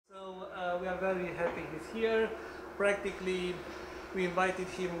we are very happy he's here. Practically, we invited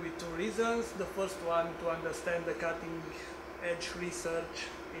him with two reasons. The first one, to understand the cutting-edge research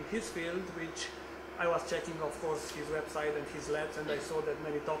in his field, which I was checking, of course, his website and his labs, and I saw that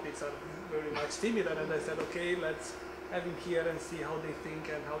many topics are very much similar, and I said, okay, let's have him here and see how they think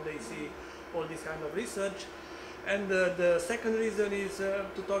and how they see all this kind of research. And the second reason is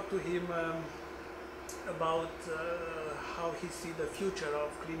to talk to him about how he sees the future of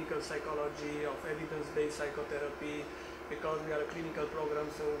clinical psychology, of evidence-based psychotherapy, because we are a clinical program,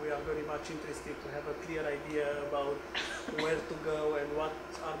 so we are very much interested to have a clear idea about where to go and what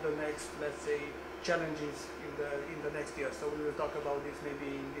are the next, let's say, challenges in the next year. So we will talk about this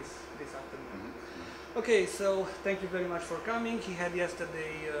maybe in this afternoon. Okay, so thank you very much for coming. He had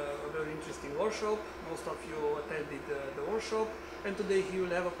yesterday a very interesting workshop. Most of you attended the workshop, and today he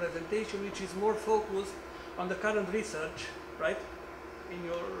will have a presentation which is more focused on the current research, right? In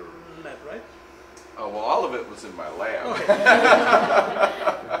your lab, right? Oh, well, all of it was in my lab. Okay.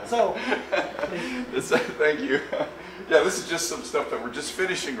 So, thank you. Yeah, this is just some stuff that we're just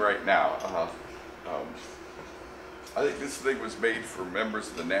finishing right now. I think this thing was made for members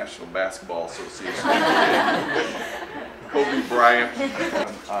of the National Basketball Association. Kobe Bryant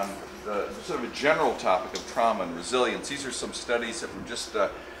on the sort of a general topic of trauma and resilience. These are some studies that we're just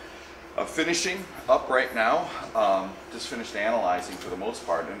finishing up right now. Just finished analyzing for the most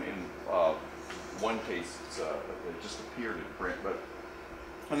part. And in one case, it just appeared in print. But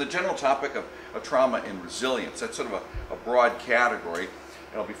on the general topic of trauma and resilience, that's sort of a broad category.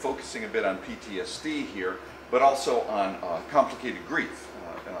 And I'll be focusing a bit on PTSD here, but also on complicated grief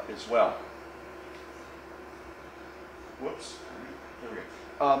as well. Whoops. There we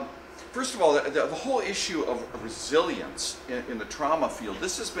go. First of all, the whole issue of resilience in the trauma field,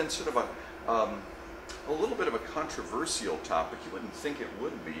 this has been sort of a little bit of a controversial topic. You wouldn't think it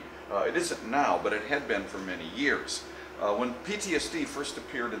would be. It isn't now, but it had been for many years. When PTSD first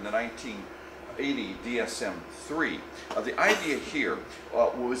appeared in the 1980 DSM-3, the idea here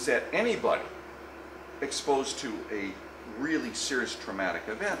was that anybody exposed to a really serious traumatic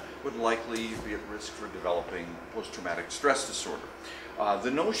event would likely be at risk for developing post-traumatic stress disorder.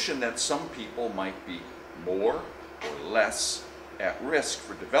 The notion that some people might be more or less at risk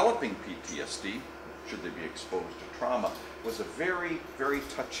for developing PTSD, should they be exposed to trauma, was a very, very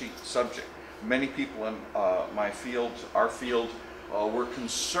touchy subject. Many people in my field, our field, were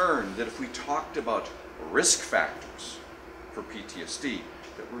concerned that if we talked about risk factors for PTSD,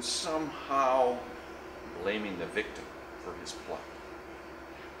 that we're somehow blaming the victim for his plight.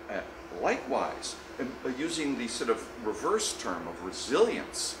 Likewise, using the sort of reverse term of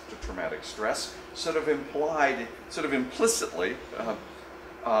resilience to traumatic stress sort of implied, sort of implicitly,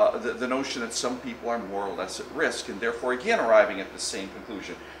 the notion that some people are more or less at risk, and therefore again arriving at the same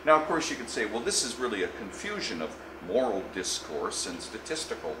conclusion. Now, of course, you could say, well, this is really a confusion of moral discourse and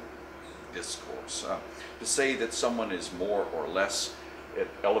statistical discourse. To say that someone is more or less at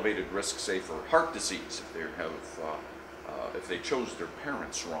elevated risk, say, for heart disease, if they chose their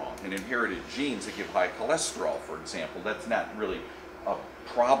parents wrong and inherited genes that give high cholesterol, for example, that's not really a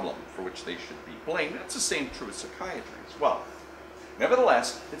problem for which they should be blamed. That's the same true of psychiatry as well.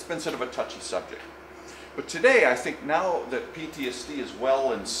 Nevertheless, it's been sort of a touchy subject. But today, I think now that PTSD is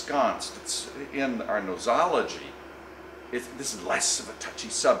well ensconced, it's in our nosology, this is less of a touchy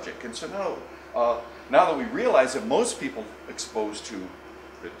subject. And so now that we realize that most people exposed to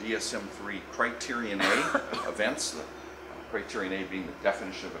the DSM-3 criterion A events, the criterion A being the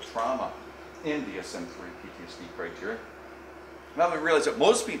definition of a trauma in DSM-3 PTSD criteria, now that we realize that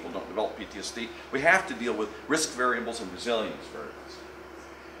most people don't develop PTSD, we have to deal with risk variables and resilience variables.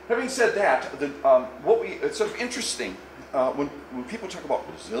 Having said that, it's sort of interesting when people talk about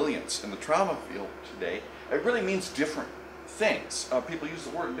resilience in the trauma field today, it really means different things. People use the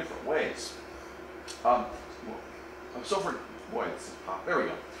word in different ways. There we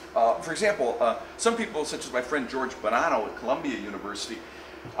go. For example, some people, such as my friend George Bonanno at Columbia University,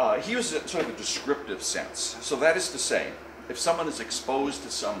 he uses sort of a descriptive sense. So that is to say, if someone is exposed to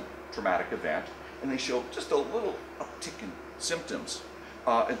some traumatic event and they show just a little uptick in symptoms,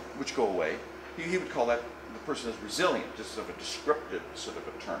 which go away, he would call that the person is resilient, just sort of a descriptive sort of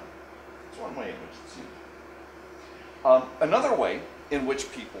a term. That's one way in which it's used. Another way in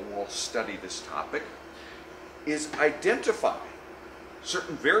which people will study this topic is identify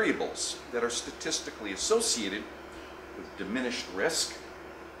certain variables that are statistically associated with diminished risk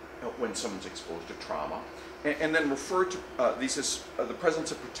when someone's exposed to trauma, and then refer to these as the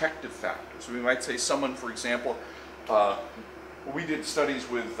presence of protective factors. We might say someone, for example, we did studies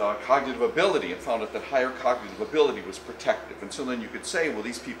with cognitive ability and found out that higher cognitive ability was protective. And so then you could say, well,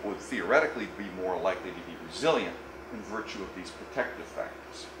 these people would theoretically be more likely to be resilient in virtue of these protective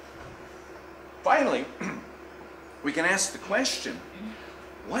factors. Finally, we can ask the question,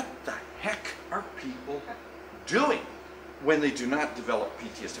 what the heck are people doing when they do not develop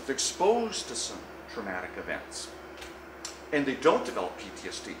PTSD? If they're exposed to some traumatic events and they don't develop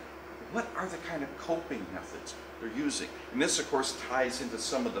PTSD, what are the kind of coping methods they're using? And this, of course, ties into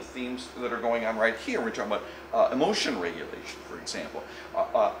some of the themes that are going on right here. We're talking about emotion regulation, for example.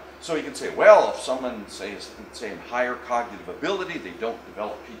 So you can say, well, if someone, say in higher cognitive ability, they don't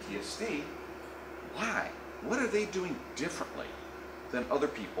develop PTSD, why? What are they doing differently than other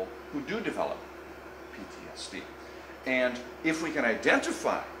people who do develop PTSD? And if we can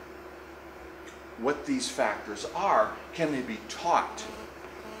identify what these factors are, can they be taught?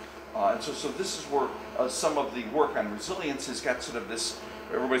 And so this is where some of the work on resilience has got sort of this,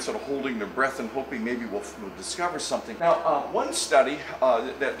 everybody's sort of holding their breath and hoping maybe we'll discover something. Now, one study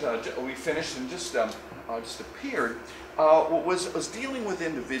that we finished and just appeared was dealing with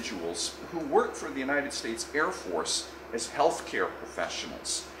individuals who work for the United States Air Force as healthcare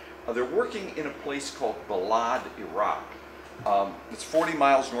professionals. They're working in a place called Balad, Iraq. It's 40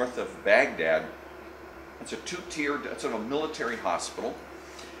 miles north of Baghdad. It's a two-tiered, sort of a military hospital.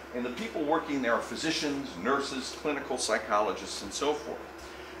 And the people working there are physicians, nurses, clinical psychologists, and so forth.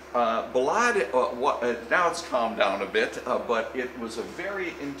 Balad, now it's calmed down a bit, but it was a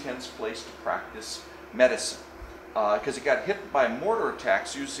very intense place to practice medicine because it got hit by mortar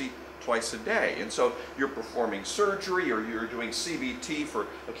attacks usually twice a day. And so you're performing surgery or you're doing CBT for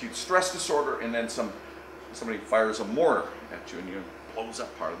acute stress disorder, and then somebody fires a mortar at you and you blows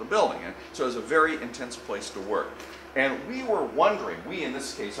up part of the building. And so it's a very intense place to work. And we were wondering, we in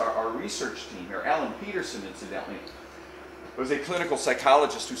this case, our research team here, Alan Peterson incidentally, was a clinical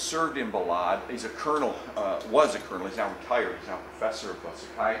psychologist who served in Balad. He's a colonel, was a colonel, he's now retired, he's now a professor of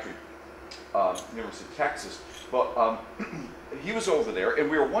psychiatry, University of Texas. But he was over there,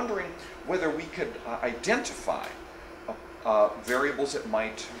 and we were wondering whether we could identify variables that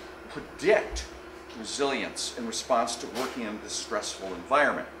might predict resilience in response to working in this stressful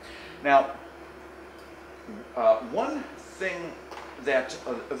environment. Now, one thing that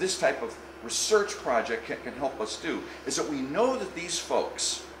this type of research project can help us do is that we know that these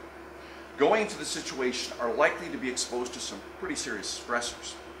folks going into the situation are likely to be exposed to some pretty serious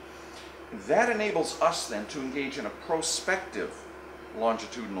stressors. That enables us then to engage in a prospective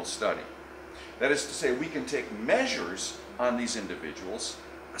longitudinal study. That is to say, we can take measures on these individuals,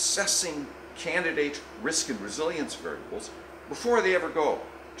 assessing candidate risk and resilience variables before they ever go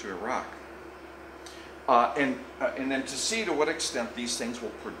to Iraq. And then to see to what extent these things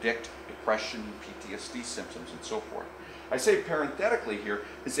will predict depression, PTSD symptoms, and so forth. I say parenthetically here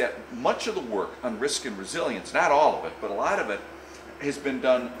is that much of the work on risk and resilience, not all of it, but a lot of it, has been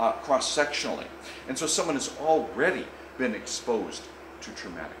done cross-sectionally. And so someone has already been exposed to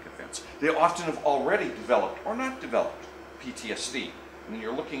traumatic events. They often have already developed or not developed PTSD. And then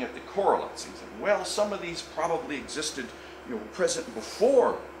you're looking at the correlates and saying, well, some of these probably existed, present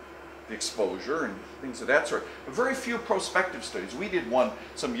before the exposure and things of that sort. But very few prospective studies. We did one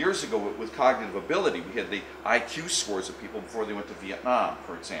some years ago with cognitive ability. We had the IQ scores of people before they went to Vietnam,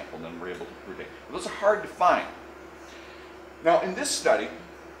 for example, and then we're able to predict. But those are hard to find. Now, in this study,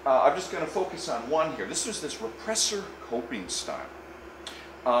 I'm just going to focus on one here. This was this repressor coping style.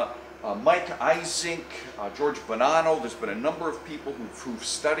 Mike Isink, George Bonanno, there's been a number of people who've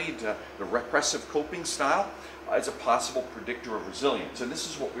studied the repressive coping style as a possible predictor of resilience. And this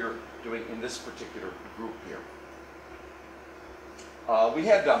is what we're doing in this particular group here. We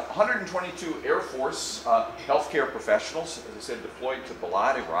had 122 Air Force healthcare professionals, as I said, deployed to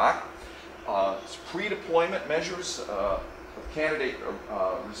Balad, Iraq. Pre-deployment measures of candidate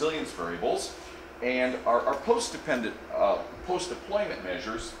resilience variables, and our post-deployment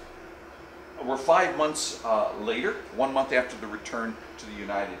measures were 5 months later, 1 month after the return to the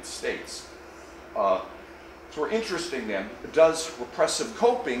United States. So we're interesting then, does repressive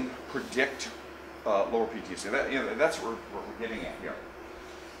coping predict lower PTSD? That's what we're getting at here.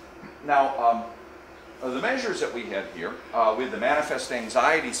 Now, the measures that we had here, we had the manifest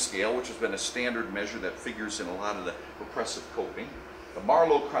anxiety scale, which has been a standard measure that figures in a lot of the repressive coping, the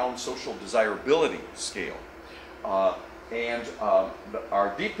Marlowe-Crown social desirability scale, and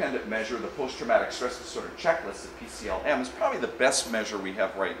our dependent measure, the post-traumatic stress disorder checklist, the PCLM, is probably the best measure we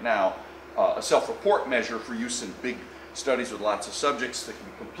have right now, a self-report measure for use in big studies with lots of subjects that can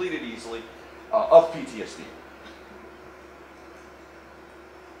be completed easily, of PTSD.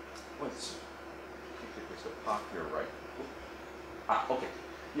 Let's see if there's a pop here, right? Okay.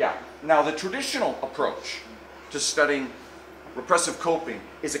 Yeah. Now, the traditional approach to studying repressive coping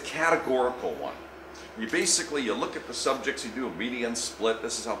is a categorical one. You look at the subjects, you do a median split,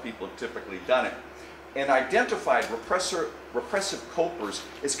 this is how people have typically done it, and identified repressive copers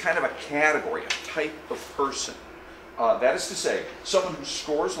as kind of a category, a type of person. That is to say, someone who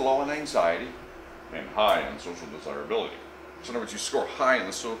scores low in anxiety and high in social desirability. So in other words, you score high in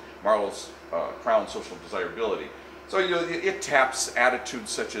the Marlow's Crown social desirability. So it taps attitudes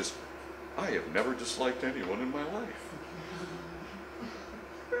such as, I have never disliked anyone in my life.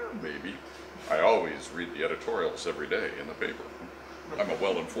 Well, maybe. I always read the editorials every day in the paper. I'm a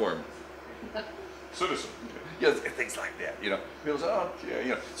well-informed citizen. Yeah, things like that. People say, oh,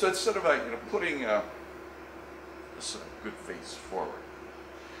 yeah, So it's sort of like putting a sort of good face forward.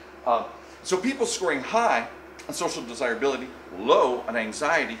 So people scoring high on social desirability, low on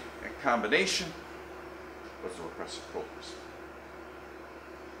anxiety, a combination was the repressive copers.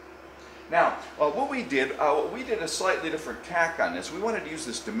 Now, what we did a slightly different tack on this. We wanted to use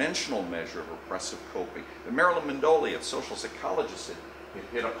this dimensional measure of repressive coping. And Marilyn Mandoli, a social psychologist, had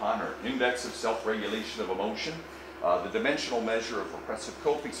hit upon her index of self-regulation of emotion. The dimensional measure of repressive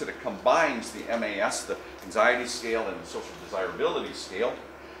coping sort of combines the MAS, the anxiety scale, and the social desirability scale,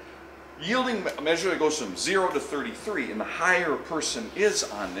 yielding a measure that goes from 0 to 33. And the higher a person is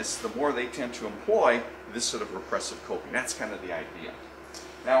on this, the more they tend to employ this sort of repressive coping. That's kind of the idea.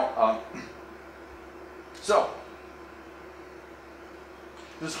 Now, so,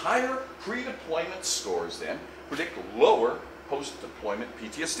 does higher pre-deployment scores then predict lower post-deployment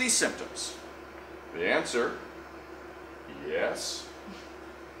PTSD symptoms? The answer, yes.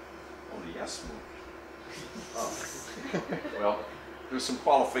 Oh, the yes moved. Well, there's some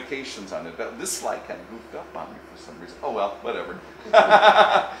qualifications on it. This slide kind of goofed up on me for some reason. Oh well, whatever.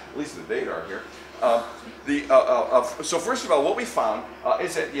 At least the data are here. So first of all, what we found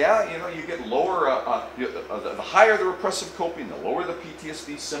is that you get lower. The higher the repressive coping, the lower the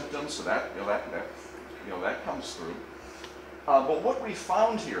PTSD symptoms. So that that comes through. But what we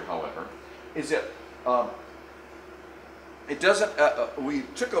found here, however, is that it doesn't. We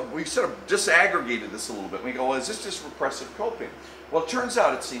sort of disaggregated this a little bit. We go, well, is this just repressive coping? Well, it turns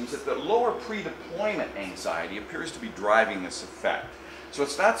out, it seems, that the lower pre-deployment anxiety appears to be driving this effect. So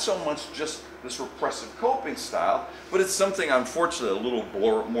it's not so much just this repressive coping style, but it's something, unfortunately, a little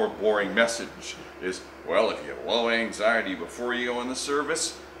more boring message is, well, if you have low anxiety before you go in the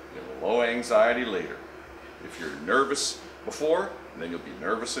service, you have low anxiety later. If you're nervous before, then you'll be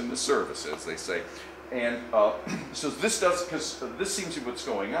nervous in the service, as they say. And so this seems to be what's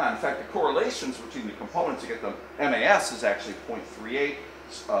going on. In fact, the correlations between the components to get the MAS is actually 0.38.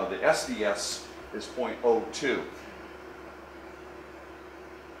 The SDS is 0.02.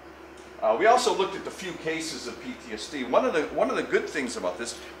 We also looked at a few cases of PTSD. One of the good things about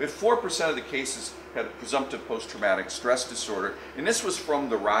this, we had 4% of the cases had a presumptive post-traumatic stress disorder, and this was from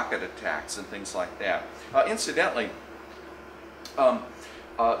the rocket attacks and things like that. Incidentally,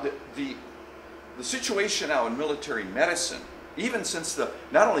 the situation now in military medicine, even since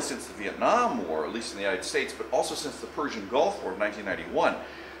not only since the Vietnam War, at least in the United States, but also since the Persian Gulf War of 1991,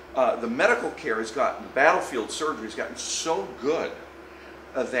 the medical care has gotten, the battlefield surgery has gotten so good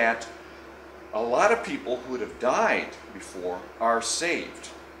that a lot of people who would have died before are saved.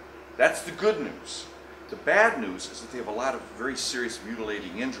 That's the good news. The bad news is that they have a lot of very serious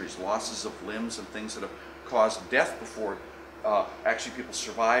mutilating injuries, losses of limbs and things that have caused death before actually people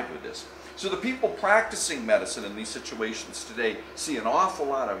survive with this. So the people practicing medicine in these situations today see an awful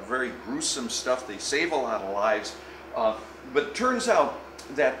lot of very gruesome stuff. They save a lot of lives. But it turns out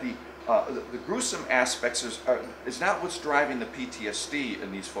that the gruesome aspects is not what's driving the PTSD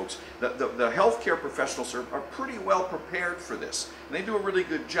in these folks. The healthcare professionals are pretty well prepared for this, and they do a really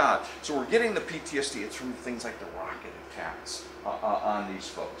good job. So we're getting the PTSD. It's from things like the rocket attacks on these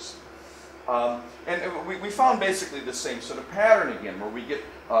folks. And we found basically the same sort of pattern again, where we get,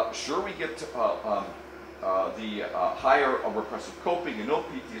 the higher repressive coping and no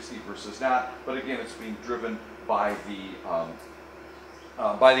PTSD versus not, but again, it's being driven by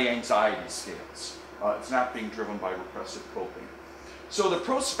the anxiety scales. It's not being driven by repressive coping. So the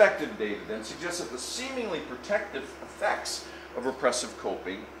prospective data then suggests that the seemingly protective effects of repressive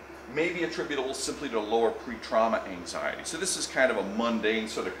coping may be attributable simply to lower pre-trauma anxiety. So this is kind of a mundane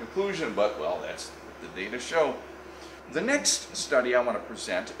sort of conclusion, but well, that's what the data show. The next study I want to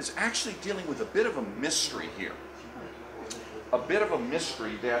present is actually dealing with a bit of a mystery here. A bit of a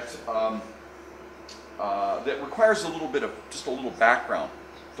mystery that that requires just a little background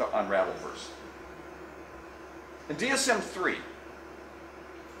to unravel first. In DSM-3,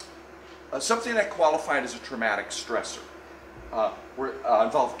 something that qualified as a traumatic stressor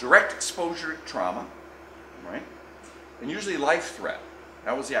involved direct exposure to trauma, right? And usually life threat.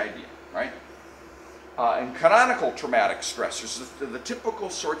 That was the idea, right? And canonical traumatic stressors, the typical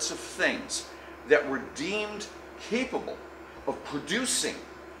sorts of things that were deemed capable of producing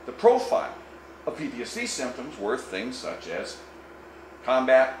the profile of PTSD symptoms were things such as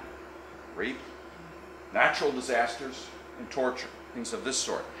combat, rape, natural disasters, and torture, things of this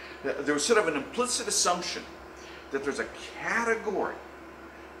sort. There was sort of an implicit assumption that there's a category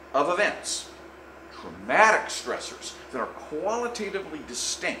of events, traumatic stressors, that are qualitatively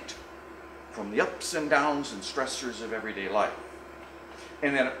distinct from the ups and downs and stressors of everyday life.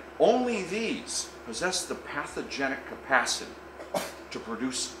 And that only these possess the pathogenic capacity to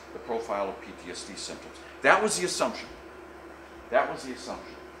produce the profile of PTSD symptoms. That was the assumption. That was the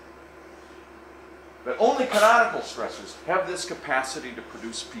assumption. That only canonical stressors have this capacity to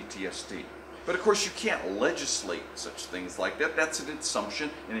produce PTSD. But of course you can't legislate such things like that. That's an assumption,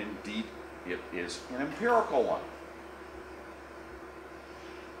 and indeed it is an empirical one.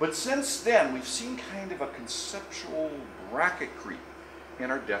 But since then, we've seen kind of a conceptual bracket creep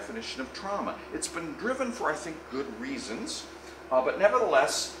in our definition of trauma. It's been driven for, I think, good reasons, but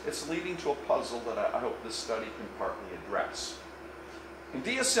nevertheless, it's leading to a puzzle that I hope this study can partly address. In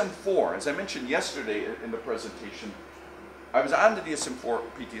DSM-4, as I mentioned yesterday in the presentation, I was on the DSM-4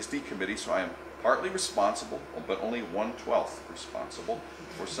 PTSD committee, so I am partly responsible, but only 1/12 responsible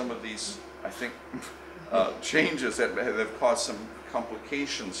for some of these, I think, changes that have caused some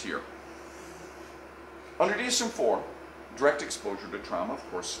complications here. Under DSM-4, direct exposure to trauma,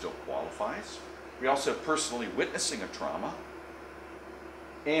 of course, still qualifies. We also have personally witnessing a trauma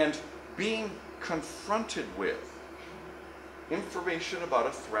and being confronted with information about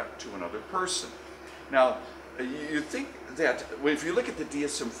a threat to another person. Now, you think that, if you look at the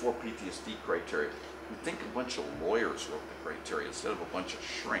DSM-4 PTSD criteria, you think a bunch of lawyers wrote the criteria instead of a bunch of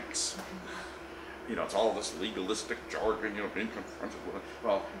shrinks. You know, it's all this legalistic jargon, you know, being confronted with it.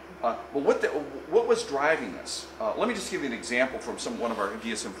 Well, but what was driving this? Let me just give you an example from one of our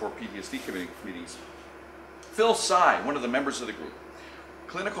DSM-4 PTSD meetings. Phil Tsai, one of the members of the group,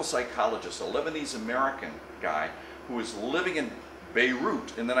 clinical psychologist, a Lebanese-American guy who was living in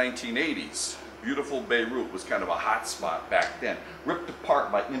Beirut in the 1980s. Beautiful Beirut was kind of a hot spot back then, ripped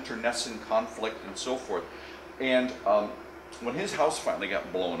apart by internecine conflict and so forth. And when his house finally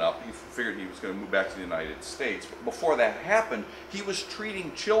got blown up, he figured he was going to move back to the United States. But before that happened, he was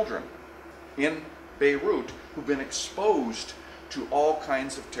treating children in Beirut who've been exposed to all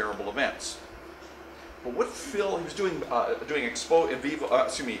kinds of terrible events. But what Phil, he was doing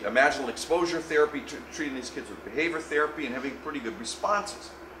imaginal exposure therapy, treating these kids with behavior therapy and having pretty good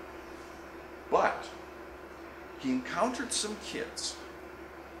responses. But he encountered some kids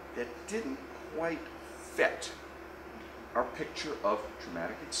that didn't quite fit our picture of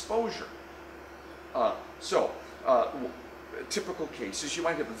traumatic exposure. Typical cases, you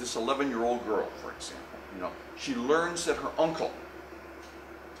might have this 11-year-old girl, for example. You know, she learns that her uncle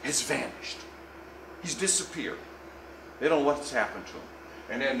has vanished. He's disappeared. They don't know what's happened to him.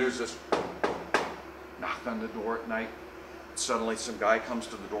 And then there's this knock on the door at night. Suddenly some guy comes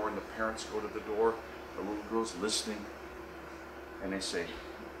to the door and the parents go to the door. The little girl's listening. And they say,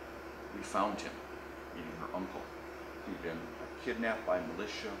 "We found him," meaning her uncle. He'd been kidnapped by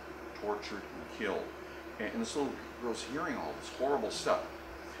militia, tortured, and killed. And this little girl's hearing all this horrible stuff.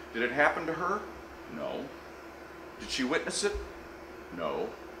 Did it happen to her? No. Did she witness it? No.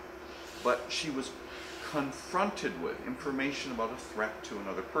 But she was confronted with information about a threat to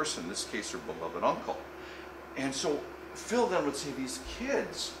another person, in this case her beloved uncle. And so Phil then would say these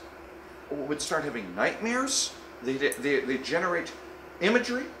kids would start having nightmares. They generate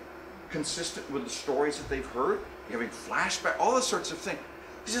imagery consistent with the stories that they've heard, having flashbacks, all those sorts of things.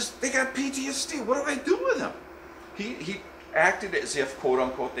 He says, they got PTSD. What do I do with them? He acted as if, quote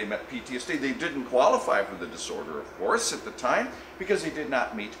unquote, they met PTSD. They didn't qualify for the disorder, of course, at the time, because they did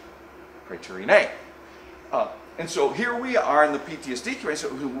not meet criterion A. And so here we are in the PTSD community. So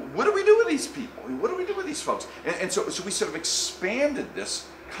what do we do with these people? What do we do with these folks? And so we sort of expanded this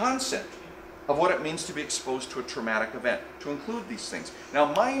concept of what it means to be exposed to a traumatic event to include these things.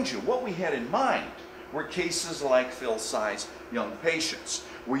 Now, mind you, what we had in mind were cases like Phil Tsai's young patients,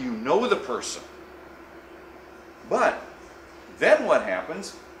 where you know the person. But then what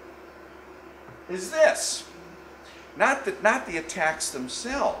happens is this. Not the attacks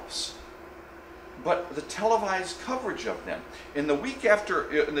themselves, but the televised coverage of them. In the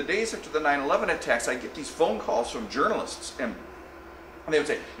days after the 9/11 attacks, I get these phone calls from journalists, and And they would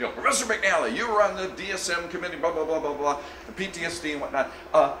say, you know, Professor McNally, you were on the DSM committee, blah, blah, blah, blah, blah, PTSD and whatnot.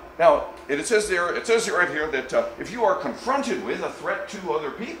 Now, it says right here that if you are confronted with a threat to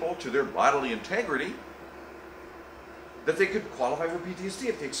other people, to their bodily integrity, that they could qualify for PTSD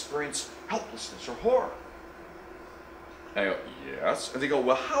if they experience helplessness or horror. And I go, yes. And they go,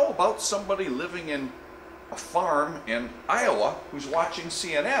 well, how about somebody living in a farm in Iowa who's watching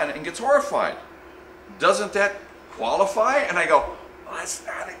CNN and gets horrified? Doesn't that qualify? And I go, well, that's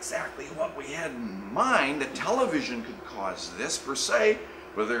not exactly what we had in mind. That television could cause this per se.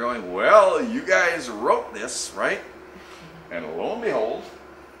 But they're going, well, you guys wrote this, right? And lo and behold,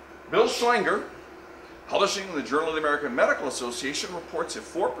 Bill Schlinger, publishing in the Journal of the American Medical Association, reports that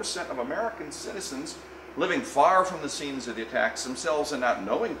 4% of American citizens living far from the scenes of the attacks themselves and not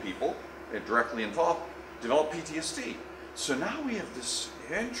knowing people directly involved develop PTSD. So now we have this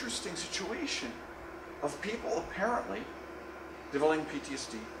interesting situation of people apparently developing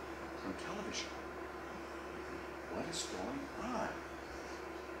PTSD from television. What is going on?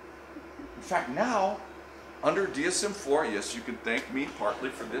 In fact, now, under DSM-4, yes, you can thank me partly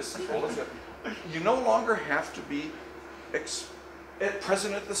for this, you no longer have to be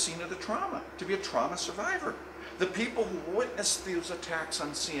present at the scene of the trauma to be a trauma survivor. The people who witnessed those attacks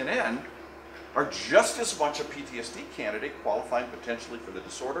on CNN are just as much a PTSD candidate qualifying potentially for the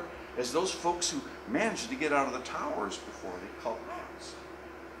disorder as those folks who managed to get out of the towers before they collapsed.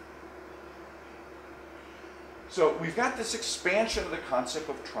 So we've got this expansion of the concept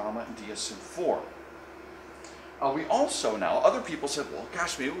of trauma in DSM-4. We also now, other people said, well,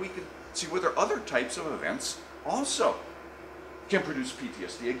 gosh, maybe we could see whether other types of events also can produce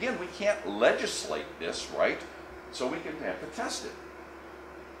PTSD. Again, we can't legislate this, right? So we can have to test it.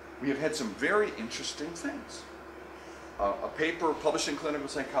 We have had some very interesting things. A paper published in Clinical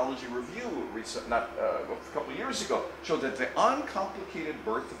Psychology Review a couple of years ago showed that the uncomplicated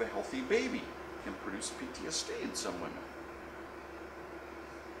birth of a healthy baby can produce PTSD in some women.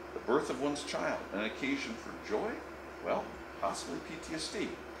 The birth of one's child, an occasion for joy? Well, possibly PTSD.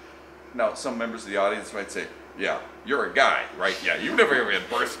 Now, some members of the audience might say, yeah, you're a guy, right? Yeah, you've never ever had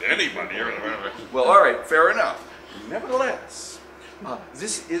birth to anybody. Well, all right, fair enough. Nevertheless,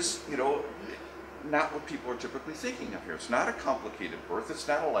 this is, you know, not what people are typically thinking of here. It's not a complicated birth. It's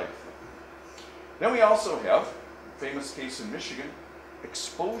not a life thing. Then we also have, famous case in Michigan,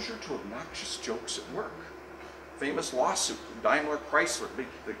 exposure to obnoxious jokes at work. Famous lawsuit, Daimler Chrysler,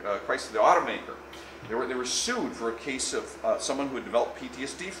 Chrysler, the automaker. They were sued for a case of someone who had developed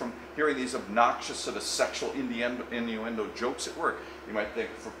PTSD from hearing these obnoxious sort of sexual innuendo jokes at work. You might think,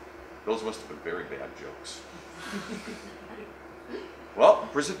 those must have been very bad jokes. Well,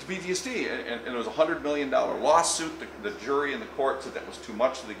 prison to PTSD, and it was a $100 million lawsuit. The jury and the court said that was too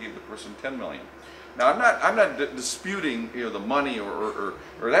much, so they gave the person $10 million. Now, I'm not disputing, you know, the money or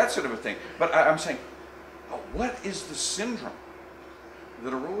that sort of a thing, but I'm saying, what is the syndrome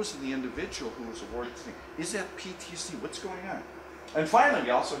that arose in the individual who was awarded the thing? Is that PTSD? What's going on? And finally, we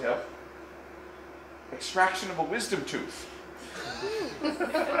also have extraction of a wisdom tooth.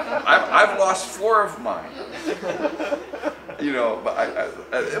 I've lost 4 of mine. You know, but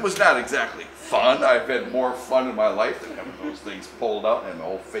it was not exactly fun. I've had more fun in my life than having those things pulled out and my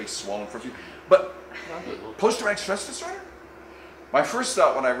whole face swollen for a few. But post-traumatic stress disorder? My first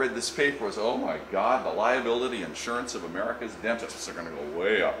thought when I read this paper was, oh my God, the liability insurance of America's dentists are going to go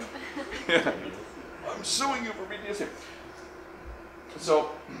way up. I'm suing you for PTSD.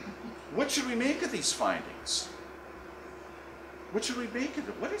 So, what should we make of these findings? What should we make of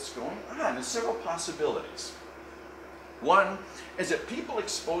it? What is going on? There's several possibilities. One is that people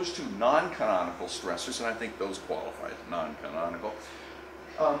exposed to non-canonical stressors, and I think those qualify as non-canonical,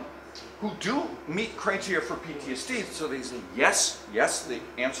 who do meet criteria for PTSD, so they say yes, they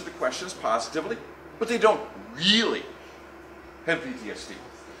answer the questions positively, but they don't really have PTSD.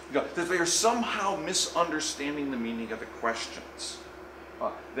 You know, that they are somehow misunderstanding the meaning of the questions.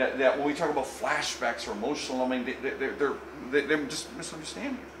 That when we talk about flashbacks or emotional numbing, they're just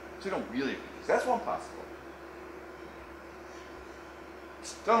misunderstanding it. So they don't really. So that's one possibility.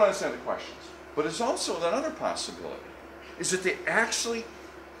 Don't understand the questions. But it's also another possibility, is that they actually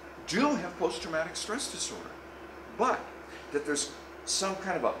do have post-traumatic stress disorder, but that there's some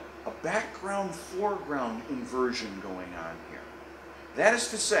kind of a background-foreground inversion going on here. That is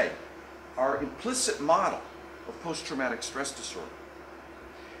to say, our implicit model of post-traumatic stress disorder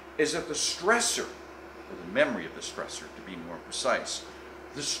is that the stressor, or the memory of the stressor to be more precise,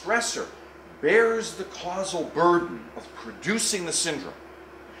 the stressor bears the causal burden of producing the syndrome.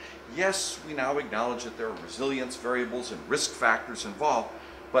 Yes, we now acknowledge that there are resilience variables and risk factors involved,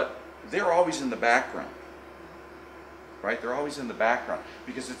 but they're always in the background. right? They're always in the background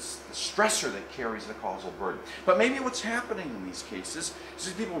because it's the stressor that carries the causal burden. But maybe what's happening in these cases is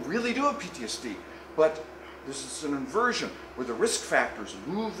that people really do have PTSD, but this is an inversion where the risk factors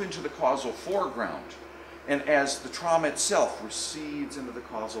move into the causal foreground, and as the trauma itself recedes into the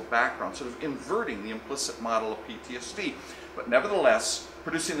causal background, sort of inverting the implicit model of PTSD, but nevertheless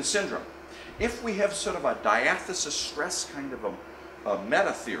producing the syndrome. If we have sort of a diathesis stress kind of a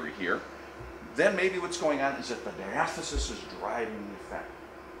meta theory here, then maybe what's going on is that the diathesis is driving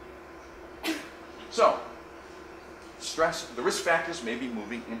the effect. So, stress, the risk factors may be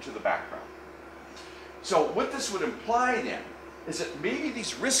moving into the background. So what this would imply then is that maybe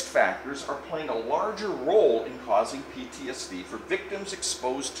these risk factors are playing a larger role in causing PTSD for victims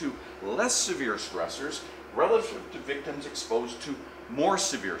exposed to less severe stressors relative to victims exposed to more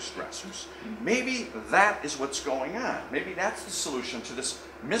severe stressors. Maybe that is what's going on. Maybe that's the solution to this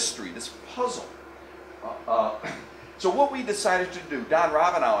mystery, this puzzle. So what we decided to do, Don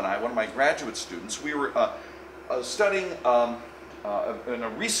Ravenow and I, one of my graduate students, we were studying in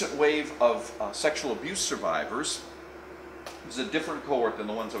a recent wave of sexual abuse survivors. This is a different cohort than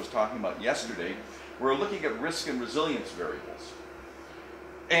the ones I was talking about yesterday. We're looking at risk and resilience variables.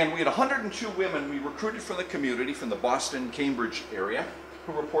 And we had 102 women we recruited from the community, from the Boston, Cambridge area,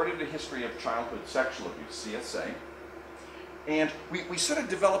 who reported a history of childhood sexual abuse, CSA. And we sort of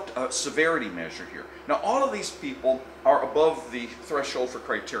developed a severity measure here. Now, all of these people are above the threshold for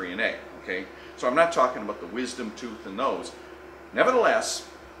criterion A, okay? So I'm not talking about the wisdom tooth and those. Nevertheless,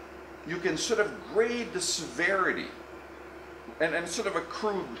 you can sort of grade the severity and sort of a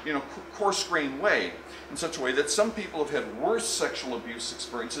crude, coarse-grained way, in such a way that some people have had worse sexual abuse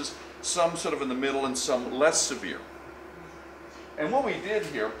experiences, some sort of in the middle and some less severe. And what we did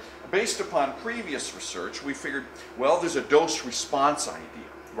here, based upon previous research, we figured, well, there's a dose-response idea,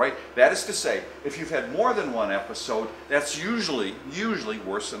 right? That is to say, if you've had more than one episode, that's usually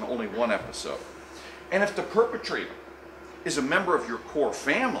worse than only one episode. And if the perpetrator is a member of your core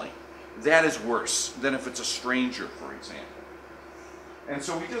family, that is worse than if it's a stranger, for example. And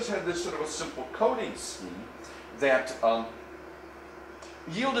so we just had this sort of a simple coding scheme that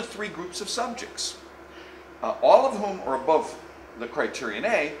yielded 3 groups of subjects, all of whom are above the criterion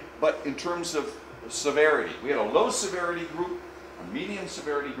A, but in terms of severity. We had a low severity group, a medium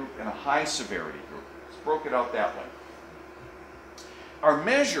severity group, and a high severity group. Just broke it out that way. Our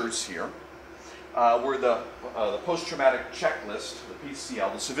measures here were the post-traumatic checklist, the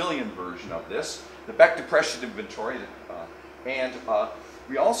PCL, the civilian version of this, the Beck Depression Inventory, and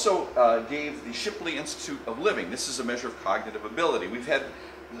we also gave the Shipley Institute of Living. This is a measure of cognitive ability. We've had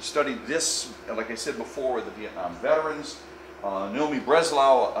studied this, like I said before, with the Vietnam veterans. Naomi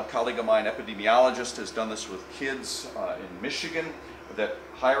Breslau, a colleague of mine, epidemiologist, has done this with kids in Michigan, that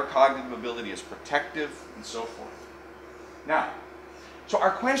higher cognitive ability is protective, and so forth. Now, so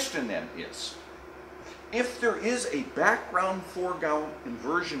our question then is, if there is a background foreground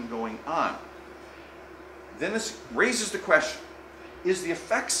inversion going on, then this raises the question, is the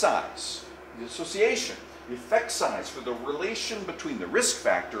effect size, the association, the effect size for the relation between the risk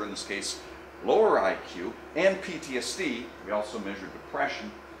factor, in this case lower IQ, and PTSD, we also measured depression,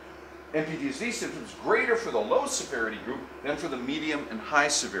 and PTSD symptoms greater for the low severity group than for the medium and high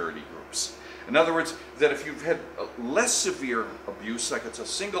severity groups? In other words, that if you've had less severe abuse, like it's a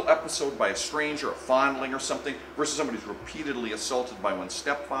single episode by a stranger, a fondling or something, versus somebody who's repeatedly assaulted by one's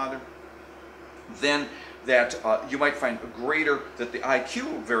stepfather, then that you might find that the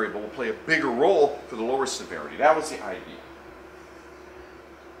IQ variable will play a bigger role for the lower severity. That was the idea.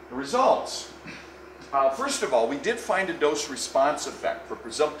 The results. First of all, we did find a dose-response effect for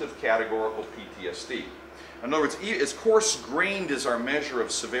presumptive categorical PTSD. In other words, as coarse-grained as our measure of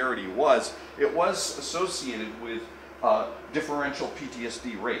severity was, it was associated with differential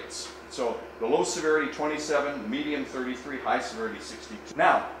PTSD rates. So the low severity 27, medium 33, high severity 62.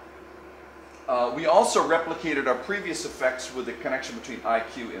 Now, we also replicated our previous effects with the connection between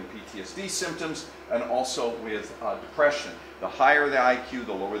IQ and PTSD symptoms, and also with depression. The higher the IQ,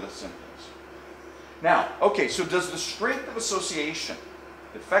 the lower the symptoms. Now, okay, so does the strength of association,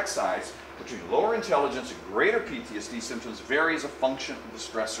 the effect size, between lower intelligence and greater PTSD symptoms vary as a function of the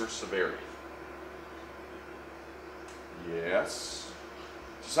stressor severity? Yes,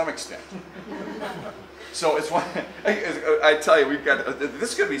 to some extent. So it's one, I tell you, we've got,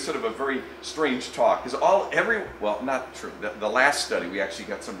 this is going to be sort of a very strange talk, because well, not true. The last study, we actually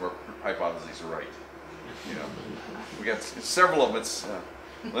got some of our hypotheses right. We got several of them.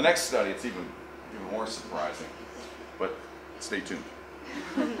 The next study, it's even more surprising. But stay tuned.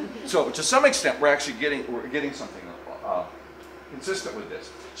 So to some extent, we're actually getting something consistent with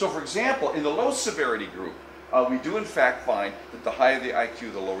this. So for example, in the low severity group, we do in fact find that the higher the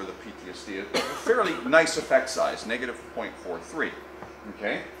IQ, the lower the PTSD. A fairly nice effect size, negative 0.43.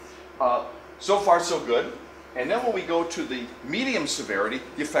 Okay? So far so good. And then when we go to the medium severity,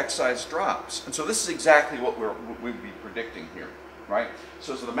 the effect size drops. And so this is exactly what we'd be predicting here, right?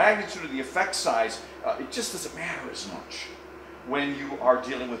 So the magnitude of the effect size, it just doesn't matter as much when you are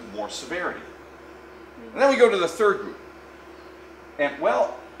dealing with more severity. And then we go to the third group. And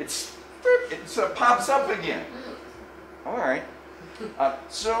well, it sort of pops up again. All right.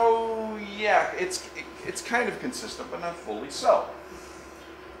 So yeah, it's kind of consistent, but not fully so.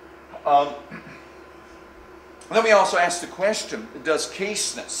 Then we also ask the question, does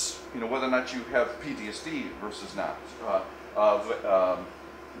caseness, whether or not you have PTSD versus not,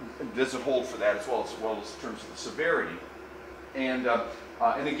 does it hold for that as well as in terms of the severity? And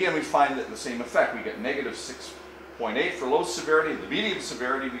again, we find that the same effect. We get negative 6.8 for low severity. The medium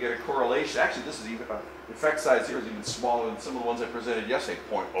severity, we get a correlation. Actually, this is even, the effect size here is even smaller than some of the ones I presented yesterday,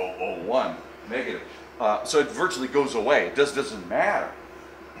 0.001 negative. So it virtually goes away. It doesn't matter.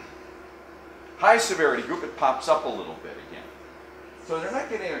 High severity group, it pops up a little bit again. So they're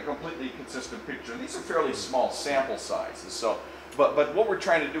not getting a completely consistent picture. These are fairly small sample sizes. So, but what we're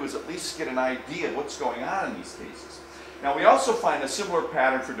trying to do is at least get an idea of what's going on in these cases. Now we also find a similar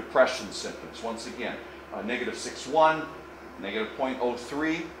pattern for depression symptoms. Once again, negative 6.1, negative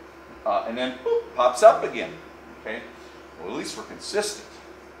 0.03, and then boop, pops up again. Okay, well at least we're consistent.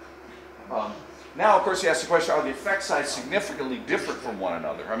 Now, of course, you ask the question, are the effect size significantly different from one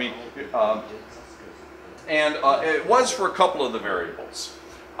another? I mean, it was for a couple of the variables.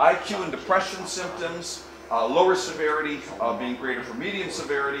 IQ and depression symptoms, lower severity being greater for medium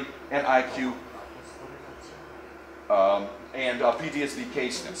severity, and IQ and PTSD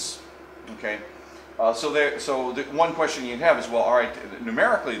caseness. Okay, so the one question you have is, well, all right,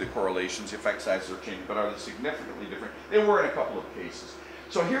 numerically the correlations, the effect sizes are changing, but are they significantly different? They were in a couple of cases.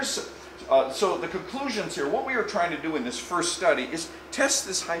 So here's so the conclusions here, what we were trying to do in this first study is test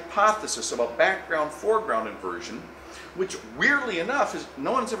this hypothesis about background-foreground inversion, which weirdly enough is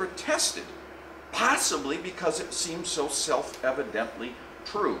no one's ever tested, possibly because it seems so self-evidently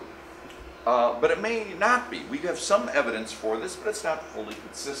true. But it may not be. We have some evidence for this, but it's not fully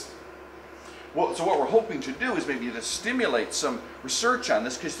consistent. Well, so what we're hoping to do is maybe to stimulate some research on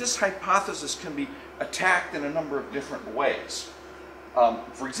this, because this hypothesis can be attacked in a number of different ways.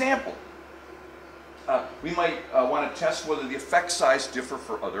 For example, we might want to test whether the effect size differ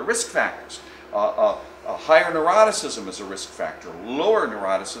for other risk factors. Higher neuroticism is a risk factor. Lower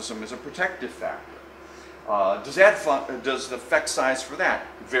neuroticism is a protective factor. Does the effect size for that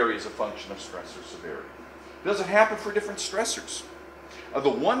vary as a function of stress or severity? Does it happen for different stressors? The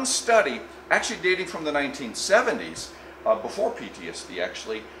one study, actually dating from the 1970s, before PTSD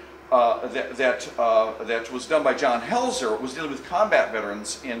actually, that was done by John Helzer, was dealing with combat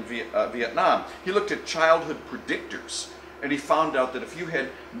veterans in Vietnam. He looked at childhood predictors, and he found out that if you had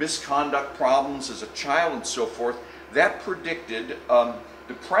misconduct problems as a child and so forth, that predicted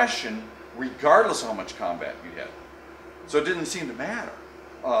depression regardless of how much combat you had. So it didn't seem to matter.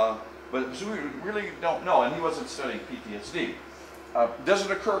 But so we really don't know, and he wasn't studying PTSD. Does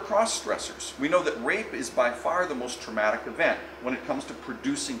it occur across stressors? We know that rape is by far the most traumatic event when it comes to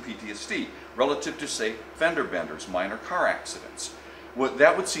producing PTSD, relative to, say, fender benders, minor car accidents. What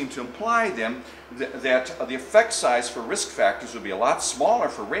that would seem to imply then that the effect size for risk factors would be a lot smaller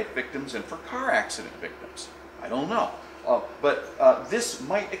for rape victims than for car accident victims. I don't know. But this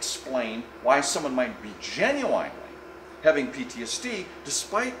might explain why someone might be genuinely having PTSD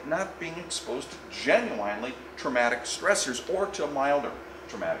despite not being exposed to genuinely traumatic stressors or to milder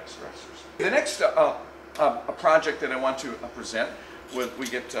traumatic stressors. The next project that I want to present, we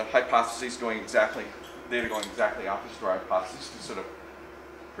get hypotheses going exactly, data going exactly opposite to our hypotheses to sort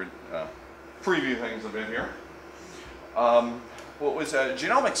of preview things a bit here. What was a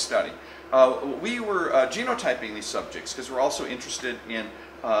genomic study. We were genotyping these subjects because we're also interested in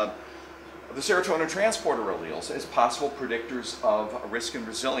the serotonin transporter alleles as possible predictors of risk and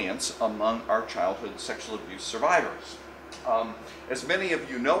resilience among our childhood sexual abuse survivors. As many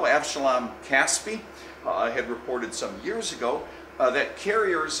of you know, Avshalom Caspi had reported some years ago that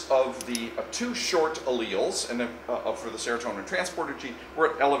carriers of the two short alleles and for the serotonin transporter gene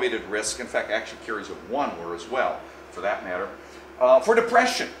were at elevated risk. In fact, actually carriers of one were as well, for that matter, for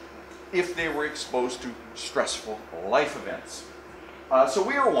depression if they were exposed to stressful life events. So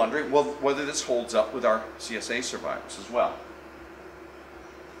we are wondering whether this holds up with our CSA survivors as well.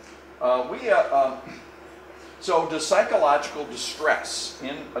 So does psychological distress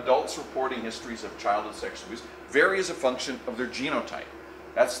in adults reporting histories of childhood sexual abuse vary as a function of their genotype?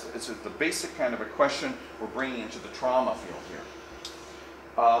 It's the basic kind of a question we're bringing into the trauma field here.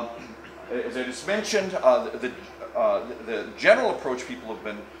 As I just mentioned, the general approach people have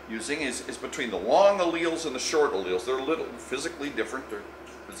been using is between the long alleles and the short alleles. They're a little physically different. They're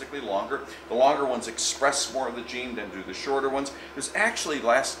physically longer. The longer ones express more of the gene than do the shorter ones. There's actually,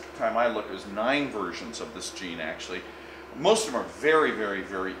 last time I looked, there's 9 versions of this gene actually. Most of them are very, very,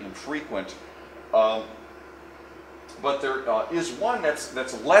 very infrequent. But there is one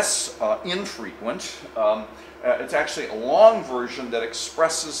that's less infrequent. It's actually a long version that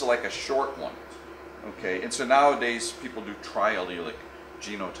expresses like a short one. Okay, and so nowadays people do triallelic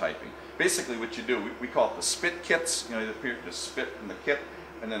genotyping. Basically what you do, we call it the spit kits. You know, they appear to spit in the kit,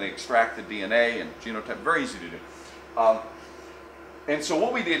 and then they extract the DNA and genotype. Very easy to do. And so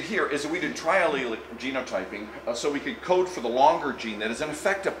what we did here is we did triallelic genotyping so we could code for the longer gene that is in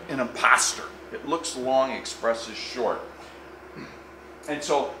effect an imposter. It looks long, expresses short. And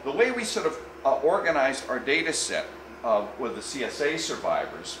so the way we sort of organized our data set with the CSA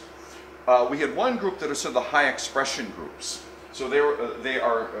survivors, we had one group that are sort of the high expression groups. So they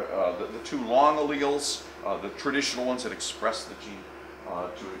are the 2 long alleles, the traditional ones that express the gene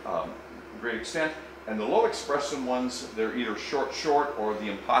to a great extent. And the low expressing ones, they're either short or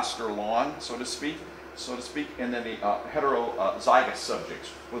the imposter long, so to speak. And then the heterozygous subjects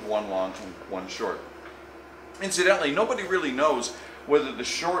with 1 long and 1 short. Incidentally, nobody really knows whether the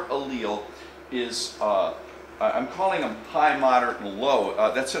short allele is, I'm calling them high, moderate, and low.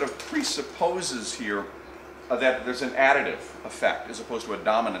 That sort of presupposes here that there's an additive effect as opposed to a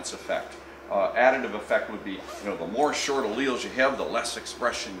dominance effect. Additive effect would be, the more short alleles you have, the less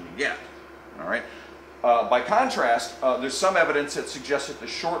expression you get. All right. By contrast, there's some evidence that suggests that the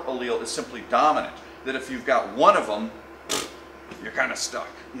short allele is simply dominant. That if you've got one of them, you're kind of stuck.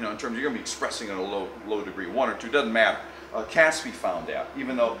 In terms of you're going to be expressing at a low degree. 1 or 2 doesn't matter. Caspi found that.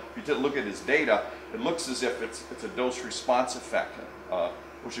 Even though if you look at his data, it looks as if it's a dose-response effect,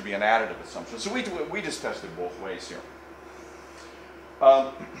 which would be an additive assumption. So we just tested both ways here.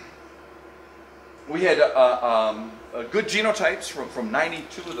 We had good genotypes from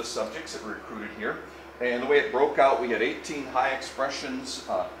 92 of the subjects that were recruited here. And the way it broke out, we had 18 high expressions,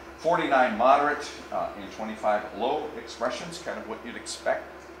 49 moderate, and 25 low expressions, kind of what you'd expect.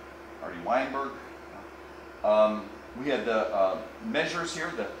 Artie Weinberg. We had the measures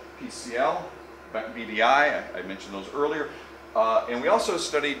here, the PCL, BDI, I mentioned those earlier. And we also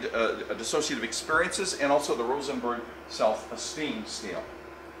studied dissociative experiences and also the Rosenberg self-esteem scale.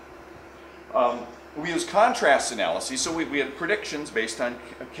 We used contrast analyses, so we had predictions based on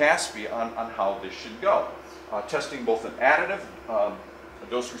Caspi on how this should go. Testing both an additive, a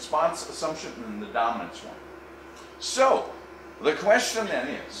dose-response assumption, and the dominance one. So, the question then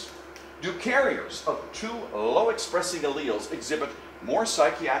is, do carriers of 2 low-expressing alleles exhibit more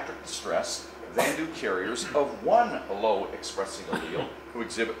psychiatric distress than do carriers of 1 low-expressing allele who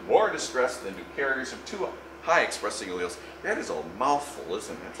exhibit more distress than do carriers of 2 high-expressing alleles? That is a mouthful,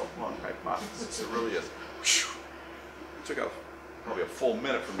 isn't it? It's a long hypothesis. It really is. Whew. It took probably a full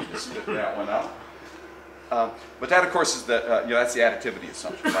minute for me to spit that one out. But that, of course, is that's the additivity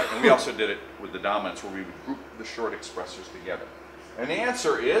assumption, right? And we also did it with the dominance, where we would group the short expressors together. And the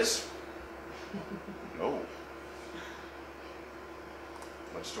answer is no.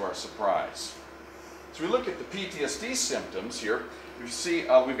 Much to our surprise. So we look at the PTSD symptoms here. You see,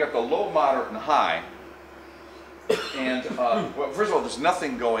 we've got the low, moderate, and high. And well, first of all, there's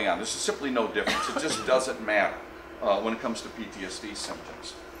nothing going on. There's simply no difference. It just doesn't matter when it comes to PTSD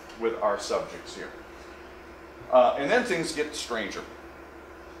symptoms with our subjects here. And then things get stranger.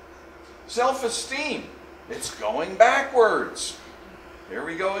 Self-esteem. It's going backwards. Here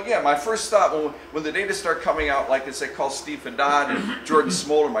we go again. My first thought when the data start coming out like this, I call Steve Haddad and Jordan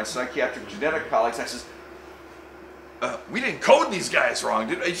Smolder, my psychiatric genetic colleagues. I says, we didn't code these guys wrong.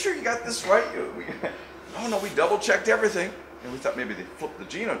 Are you sure you got this right? Oh no, we double checked everything. And we thought maybe they flipped the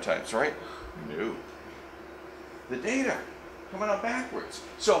genotypes, right? No. The data coming out backwards.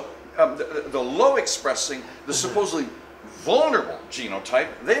 So the low expressing, the supposedly vulnerable genotype,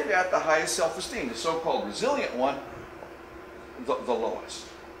 they've got the highest self-esteem. The so-called resilient one, the lowest.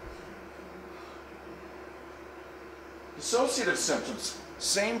 Dissociative symptoms,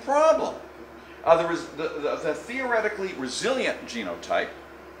 same problem. The theoretically resilient genotype,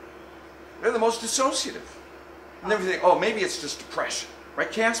 they're the most dissociative. And then we think, oh, maybe it's just depression.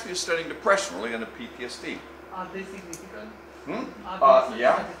 Right? Caspi is studying depression, really, into PTSD. Are they significant?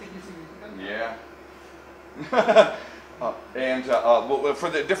 Yeah. Significant? Yeah. Well, for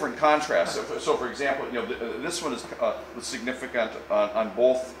the different contrasts. So for example, this one is significant on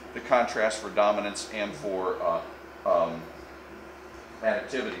both the contrast for dominance and for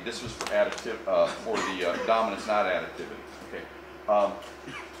additivity. This was for additive, for the dominance, not additivity. Okay.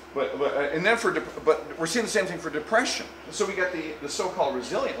 But we're seeing the same thing for depression. So we got the so-called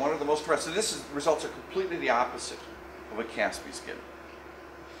resilient, one of the most depressed. So results are completely the opposite of what Caspi's getting.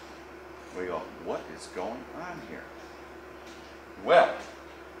 We go, what is going on here? Well,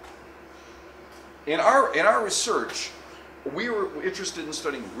 in our research, we were interested in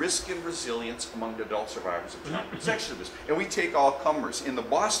studying risk and resilience among adult survivors of childhood sexual abuse. And we take all comers. In the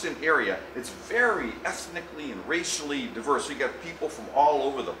Boston area, it's very ethnically and racially diverse. We've got people from all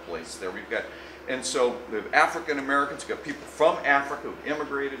over the place there. And so we have African Americans, we've got people from Africa who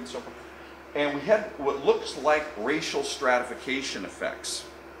immigrated and so forth. And we had what looks like racial stratification effects.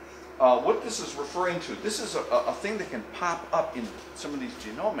 What this is referring to, this is a thing that can pop up in some of these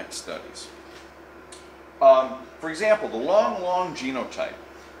genomic studies. For example, the long genotype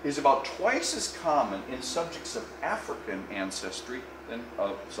is about twice as common in subjects of African ancestry than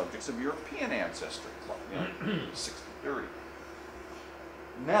subjects of European ancestry, you know, 60-30.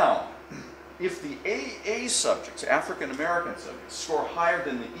 Now, if the AA subjects, African American subjects, score higher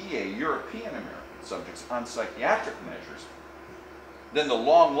than the EA, European American subjects, on psychiatric measures, then the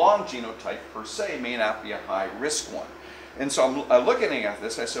long genotype per se may not be a high risk one. And so I'm looking at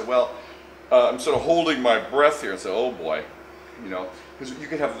this, I said, well, I'm sort of holding my breath here and say, oh boy, you know, because you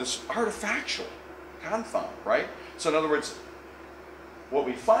could have this artifactual confound, right? So in other words, what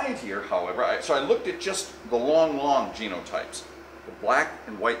we find here, however, so I looked at just the long genotypes, the black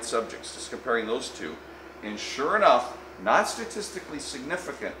and white subjects, just comparing those two, and sure enough, not statistically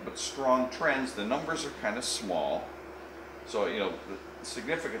significant, but strong trends. The numbers are kind of small, so you know the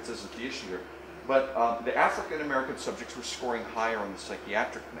significance isn't the issue here. But the African American subjects were scoring higher on the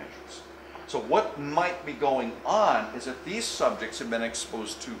psychiatric measures. So what might be going on is that these subjects have been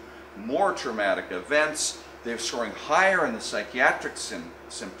exposed to more traumatic events. They're scoring higher in the psychiatric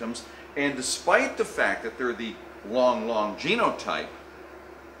symptoms, and despite the fact that they're the long genotype,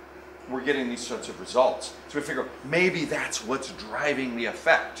 we're getting these sorts of results. So we figure maybe that's what's driving the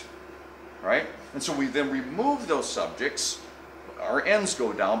effect, right? And so we then remove those subjects. Our ends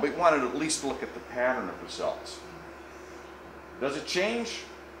go down, but we wanted to at least look at the pattern of results. Does it change?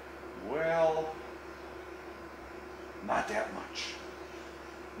 Well, not that much.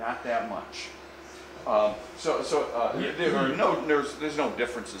 Not that much. There's no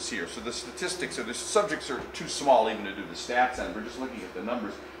differences here. So the statistics, or the subjects are too small even to do the stats on. We're just looking at the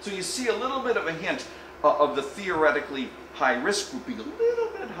numbers. So you see a little bit of a hint of the theoretically high risk group being a little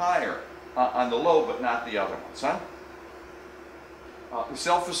bit higher on the low, but not the other ones, huh?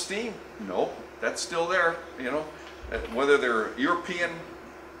 Self-esteem, no, that's still there. You know, whether they're European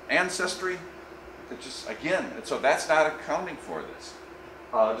ancestry, it just again, so that's not accounting for this.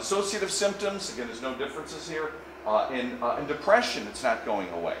 Dissociative symptoms, again, there's no differences here. In depression, it's not going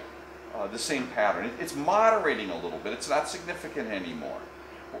away. The same pattern. It's moderating a little bit. It's not significant anymore.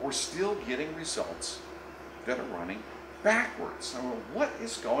 But we're still getting results that are running backwards. So what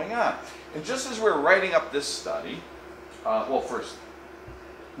is going on? And just as we're writing up this study, well, first,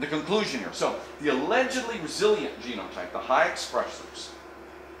 the conclusion here. So the allegedly resilient genotype, the high expressors,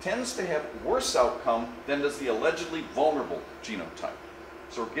 tends to have worse outcome than does the allegedly vulnerable genotype.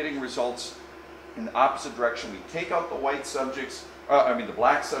 So we're getting results in the opposite direction. We take out the white subjects, the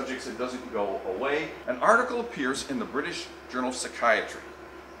black subjects, it doesn't go away. An article appears in the British Journal of Psychiatry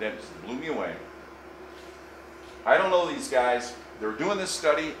that blew me away. I don't know these guys. They're doing this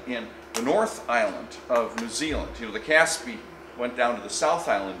study in the North Island of New Zealand. You know, the Caspi went down to the South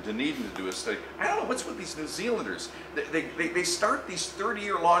Island, Dunedin, to do a study. I don't know what's with these New Zealanders. They start these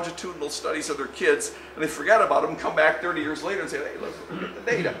 30-year longitudinal studies of their kids, and they forget about them, come back 30 years later and say, hey, look at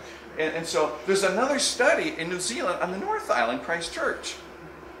the data. And so there's another study in New Zealand on the North Island, Christchurch.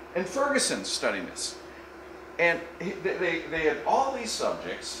 And Ferguson's studying this. And they had all these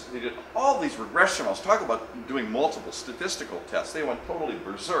subjects, they did all these regression models, talk about doing multiple statistical tests. They went totally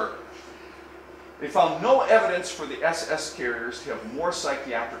berserk. They found no evidence for the SS carriers to have more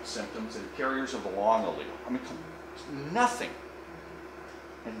psychiatric symptoms than carriers of the long allele. I mean, nothing.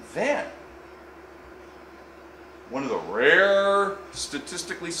 And then, one of the rare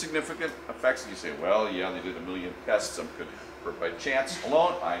statistically significant effects, you say, well, yeah, they did 1 million tests, some could hurt by chance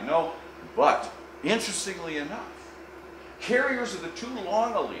alone, I know, but interestingly enough, carriers of the two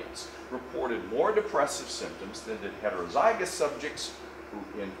long alleles reported more depressive symptoms than did heterozygous subjects,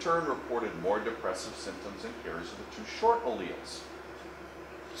 who in turn reported more depressive symptoms than carriers of the two short alleles.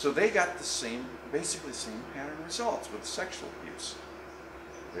 So they got the same, basically the same pattern results with sexual abuse.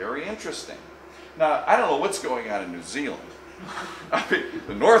 Very interesting. Now, I don't know what's going on in New Zealand. I mean,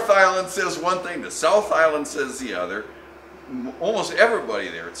 the North Island says one thing, the South Island says the other. almost everybody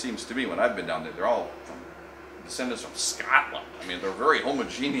there, it seems to me, when I've been down there, they're all from descendants from Scotland. I mean, they're a very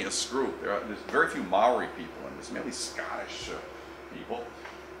homogeneous group. There's very few Maori people, and there's mainly Scottish people.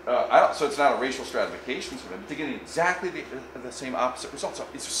 So it's not a racial stratification for them, but they're getting exactly the same opposite results. So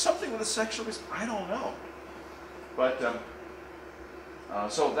is there something with the sexual reason? I don't know. But,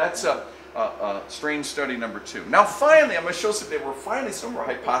 so that's strange study number 2. Now finally, I'm going to show some, some of our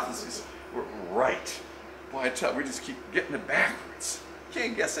hypotheses were right. Boy, I tell you, we just keep getting it backwards.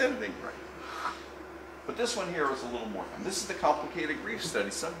 Can't guess anything right. But this one here was a little more fun. This is the complicated grief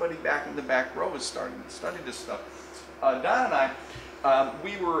study. Somebody back in the back row is starting to study this stuff. Don and I,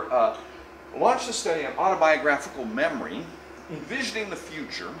 we were launched a study on autobiographical memory, envisioning the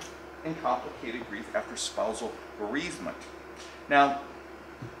future in complicated grief after spousal bereavement. Now,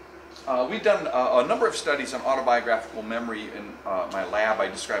 we've done a number of studies on autobiographical memory in my lab. I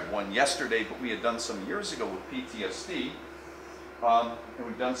described one yesterday, but we had done some years ago with PTSD, and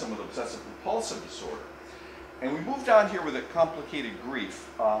we've done some with obsessive compulsive disorder. And we moved on here with a complicated grief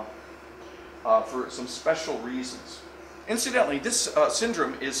for some special reasons. Incidentally, this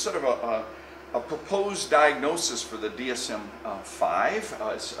syndrome is sort of a proposed diagnosis for the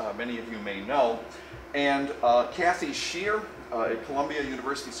DSM-5, as many of you may know. And Kathy Shear, a Columbia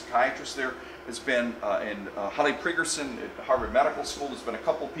University psychiatrist there, has been, and Holly Prigerson at Harvard Medical School, there's been a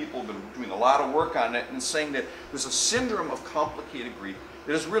couple people who have been doing a lot of work on it and saying that there's a syndrome of complicated grief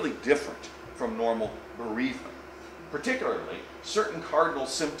that is really different from normal bereavement. Particularly, certain cardinal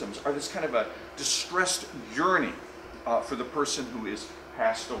symptoms are this kind of a distressed yearning for the person who is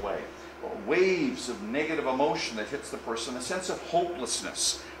passed away. Waves of negative emotion that hits the person, a sense of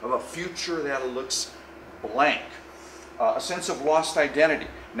hopelessness, of a future that looks blank, a sense of lost identity.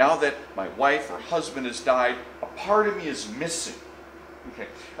 Now that my wife or husband has died, a part of me is missing. Okay,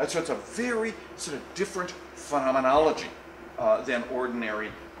 so it's a very sort of different phenomenology than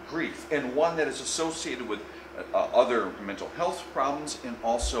ordinary grief, and one that is associated with other mental health problems and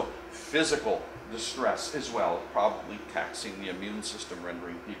also physical distress as well, probably taxing the immune system,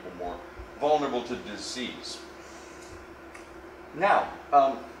 rendering people more vulnerable to disease. Now,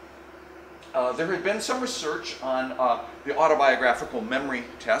 there had been some research on the autobiographical memory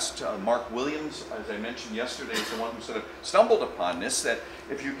test. Mark Williams, as I mentioned yesterday, is the one who sort of stumbled upon this, that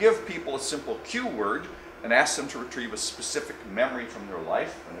if you give people a simple cue word and ask them to retrieve a specific memory from their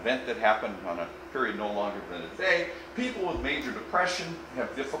life, an event that happened on a period no longer than a day, people with major depression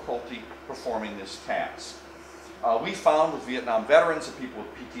have difficulty performing this task. We found with Vietnam veterans and people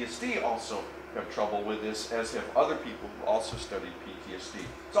with PTSD also have trouble with this, as have other people who also studied PTSD.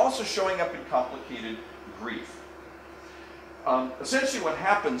 It's also showing up in complicated grief. Essentially what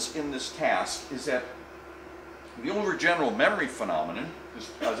happens in this task is that the overgeneral memory phenomenon,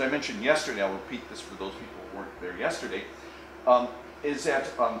 as I mentioned yesterday, I'll repeat this for those people who weren't there yesterday, is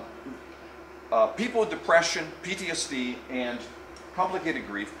that people with depression, PTSD, and complicated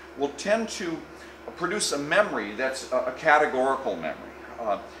grief will tend to produce a memory that's a categorical memory.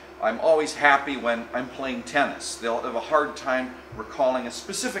 I'm always happy when I'm playing tennis. They'll have a hard time recalling a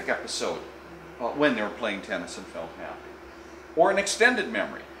specific episode when they were playing tennis and felt happy. Or an extended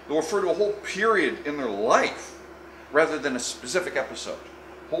memory. They'll refer to a whole period in their life rather than a specific episode.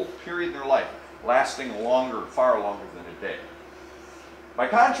 A whole period in their life lasting longer, far longer than a day. By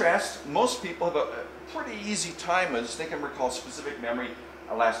contrast, most people have a pretty easy time as they can recall specific memory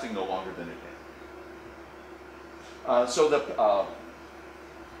lasting no longer than a day.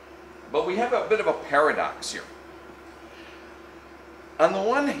 But we have a bit of a paradox here. On the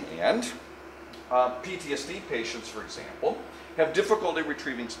one hand, PTSD patients, for example, have difficulty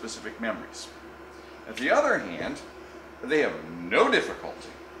retrieving specific memories. On the other hand, they have no difficulty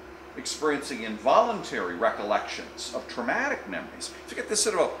experiencing involuntary recollections of traumatic memories. So you get this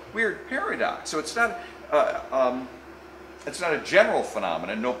sort of a weird paradox. So it's not a general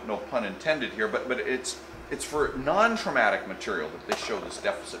phenomenon, no pun intended here, but it's for non-traumatic material that they show this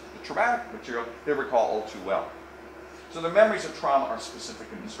deficit. The traumatic material they recall all too well. So the memories of trauma are specific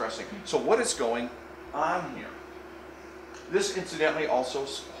and distressing. So what is going on here? This incidentally also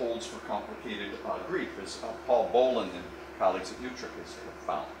holds for complicated grief, as Paul Boland and colleagues at Utrecht have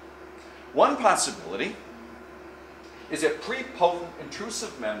found. One possibility is that prepotent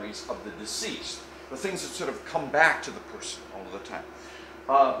intrusive memories of the deceased, the things that sort of come back to the person all of the time,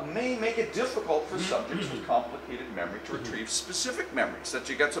 may make it difficult for subjects with complicated memory to retrieve specific memories, that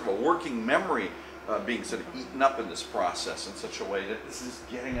you got sort of a working memory being sort of eaten up in this process in such a way that this is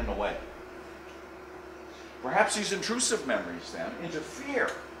getting in the way. Perhaps these intrusive memories then interfere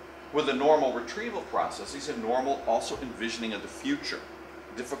with the normal retrieval process. These are normal also envisioning of the future,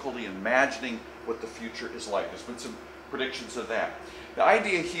 difficulty imagining what the future is like. There's been some predictions of that. The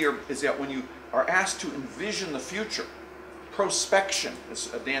idea here is that when you are asked to envision the future, prospection, as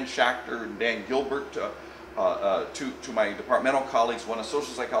Dan Schachter and Dan Gilbert, to my departmental colleagues, one a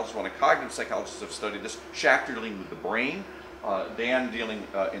social psychologist, one a cognitive psychologist have studied this. Schachter dealing with the brain, Dan dealing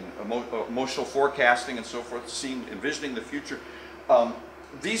in emotional forecasting and so forth, envisioning the future.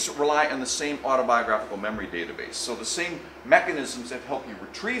 These rely on the same autobiographical memory database. So the same mechanisms that help you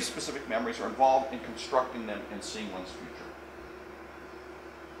retrieve specific memories are involved in constructing them and seeing one's future.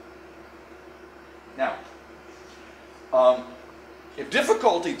 Now, if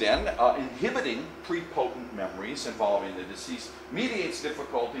difficulty then, inhibiting prepotent memories involving the deceased mediates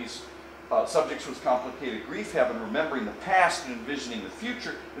difficulties subjects with complicated grief have in remembering the past and envisioning the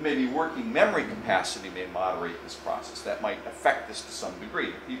future, then maybe working memory capacity may moderate this process. That might affect this to some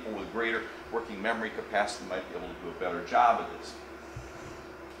degree. People with greater working memory capacity might be able to do a better job at this.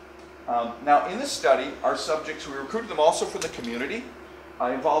 Now, in this study, our subjects, we recruited them also from the community,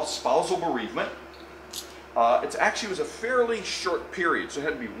 involved spousal bereavement. It actually was a fairly short period, so it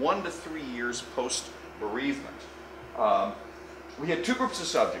had to be 1 to 3 years post-bereavement. We had two groups of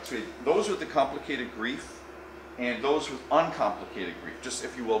subjects. We had those with the complicated grief and those with uncomplicated grief, just,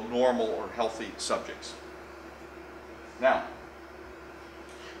 if you will, normal or healthy subjects. Now,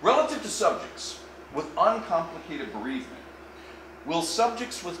 relative to subjects with uncomplicated bereavement, will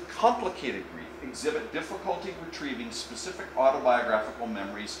subjects with complicated grief exhibit difficulty retrieving specific autobiographical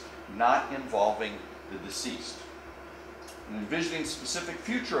memories not involving the deceased, and envisioning specific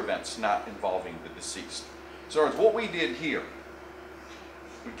future events not involving the deceased? So what we did here,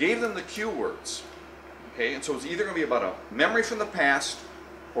 we gave them the cue words, okay, and so it's either going to be about a memory from the past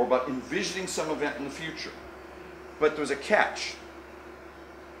or about envisioning some event in the future. But there was a catch.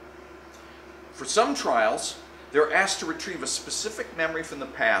 For some trials, they're asked to retrieve a specific memory from the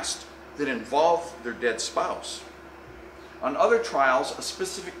past that involved their dead spouse. On other trials, a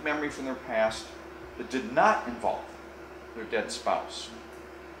specific memory from their past that did not involve their dead spouse.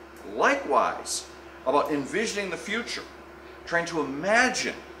 Likewise, about envisioning the future, trying to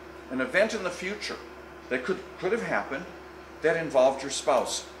imagine an event in the future that could have happened that involved your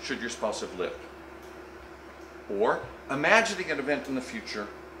spouse, should your spouse have lived. Or imagining an event in the future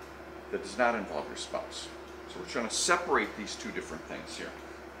that does not involve your spouse. So we're trying to separate these two different things here.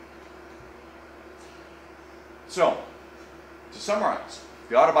 So, to summarize,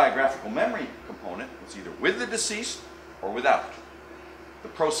 the autobiographical memory component was either with the deceased or without. The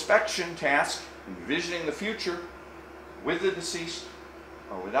prospection task, envisioning the future, with the deceased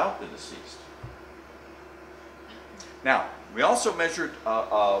or without the deceased. Now, we also measured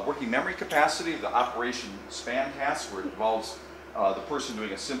working memory capacity, the operation span task, where it involves the person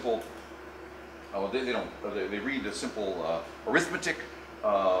doing a simple, they read a simple arithmetic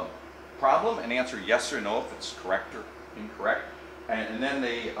problem and answer yes or no if it's correct or incorrect. And then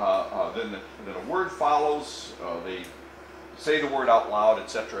then a word follows, they say the word out loud,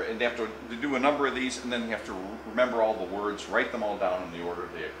 etc. And they have to do a number of these, and then you have to remember all the words, write them all down in the order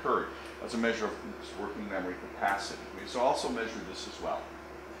they occurred. That's a measure of working memory capacity. We also measured this as well.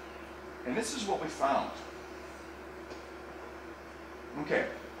 And this is what we found. Okay,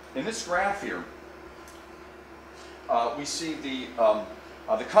 in this graph here, we see the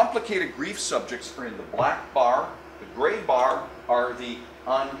complicated grief subjects are in the black bar. The gray bar are the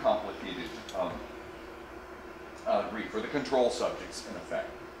uncomplicated grief, or the control subjects, in effect.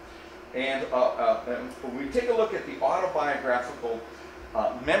 And when we take a look at the autobiographical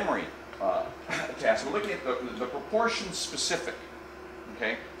memory task, we're looking at the proportion specific.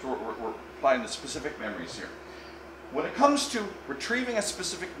 Okay, so we're applying the specific memories here. When it comes to retrieving a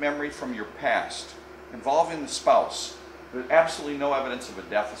specific memory from your past involving the spouse, there's absolutely no evidence of a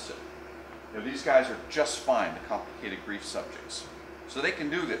deficit. You know, these guys are just fine, the complicated grief subjects. So they can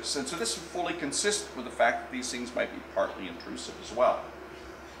do this. And so this is fully consistent with the fact that these things might be partly intrusive as well.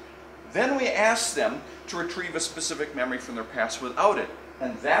 Then we ask them to retrieve a specific memory from their past without it.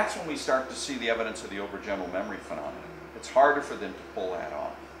 And that's when we start to see the evidence of the overgeneral memory phenomenon. It's harder for them to pull that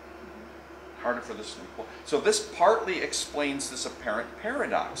off. Harder for this to pull. So this partly explains this apparent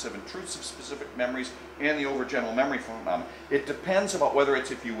paradox of intrusive specific memories and the overgeneral memory phenomenon. It depends about whether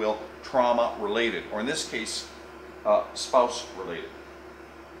it's, if you will, trauma related, or in this case, spouse related.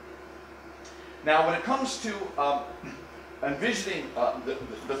 Now, when it comes to envisioning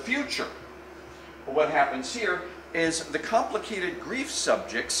the future, what happens here is the complicated grief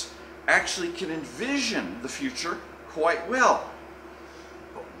subjects actually can envision the future quite well,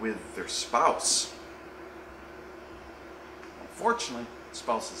 but with their spouse. Unfortunately, the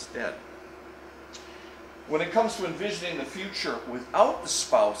spouse is dead. When it comes to envisioning the future without the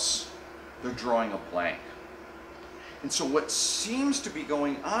spouse, they're drawing a blank. And so what seems to be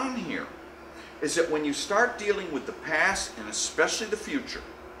going on here is that when you start dealing with the past and especially the future,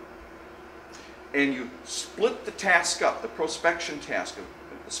 and you split the task up, the prospection task of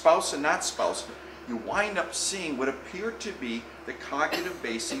spouse and not spouse, you wind up seeing what appear to be the cognitive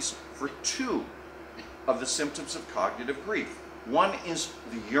bases for two of the symptoms of cognitive grief. One is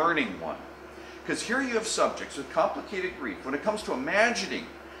the yearning one. Because here you have subjects with complicated grief. When it comes to imagining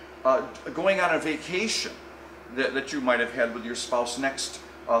going on a vacation that you might have had with your spouse next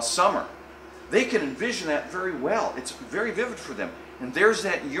summer, they can envision that very well. It's very vivid for them. And there's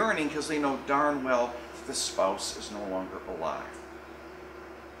that yearning because they know darn well the spouse is no longer alive.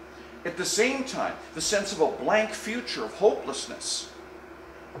 At the same time, the sense of a blank future, of hopelessness,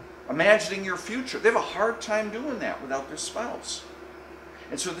 imagining your future. They have a hard time doing that without their spouse.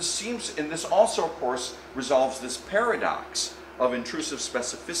 And so this seems, and this also, of course, resolves this paradox of intrusive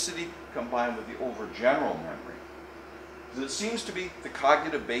specificity combined with the overgeneral memory. So it seems to be the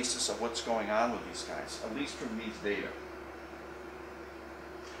cognitive basis of what's going on with these guys, at least from these data.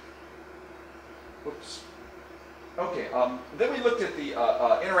 Oops. Okay, then we looked at the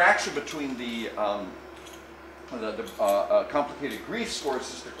interaction between the complicated grief scores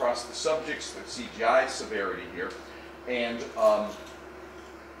just across the subjects, the CGI severity here, and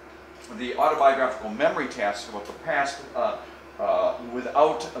the autobiographical memory task about the past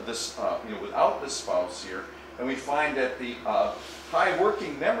without this, without the spouse here, and we find that the high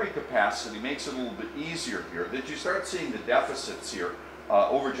working memory capacity makes it a little bit easier here. That you start seeing the deficits here.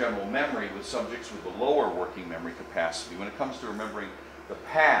 Overgeneral memory with subjects with the lower working memory capacity when it comes to remembering the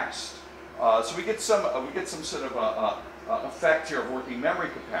past. So we get some sort of effect here of working memory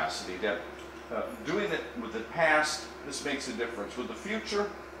capacity that doing it with the past, this makes a difference. With the future,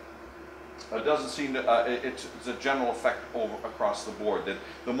 it doesn't seem to, it's a general effect across the board, that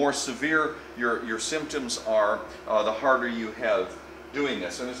the more severe your symptoms are, the harder you have doing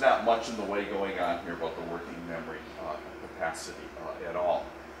this. And there's not much in the way going on here about the working memory capacity at all.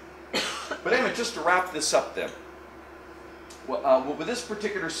 But anyway, just to wrap this up then, with this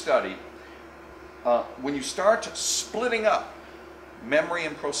particular study, when you start splitting up memory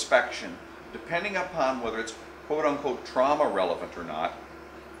and prospection, depending upon whether it's quote-unquote trauma relevant or not,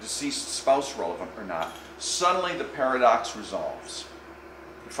 deceased spouse relevant or not, suddenly the paradox resolves.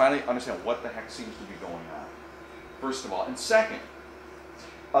 You finally understand what the heck seems to be going on, first of all. And second,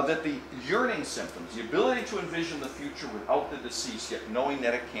 that the yearning symptoms, the ability to envision the future without the deceased, yet knowing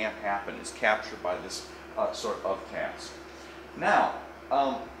that it can't happen, is captured by this sort of task. Now,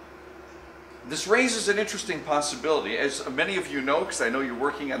 this raises an interesting possibility. As many of you know, because I know you're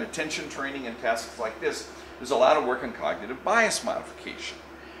working on attention training and tasks like this, there's a lot of work on cognitive bias modification.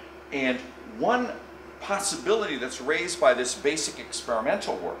 And one possibility that's raised by this basic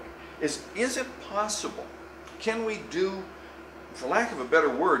experimental work is it possible, can we do, for lack of a better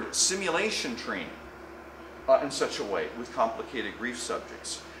word, simulation training in such a way with complicated grief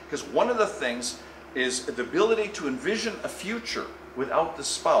subjects? Because one of the things is the ability to envision a future without the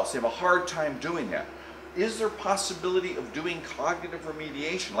spouse. They have a hard time doing that. Is there possibility of doing cognitive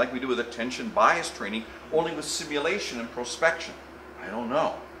remediation like we do with attention bias training, only with simulation and prospection? I don't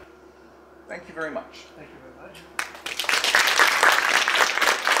know. Thank you very much. Thank you very much.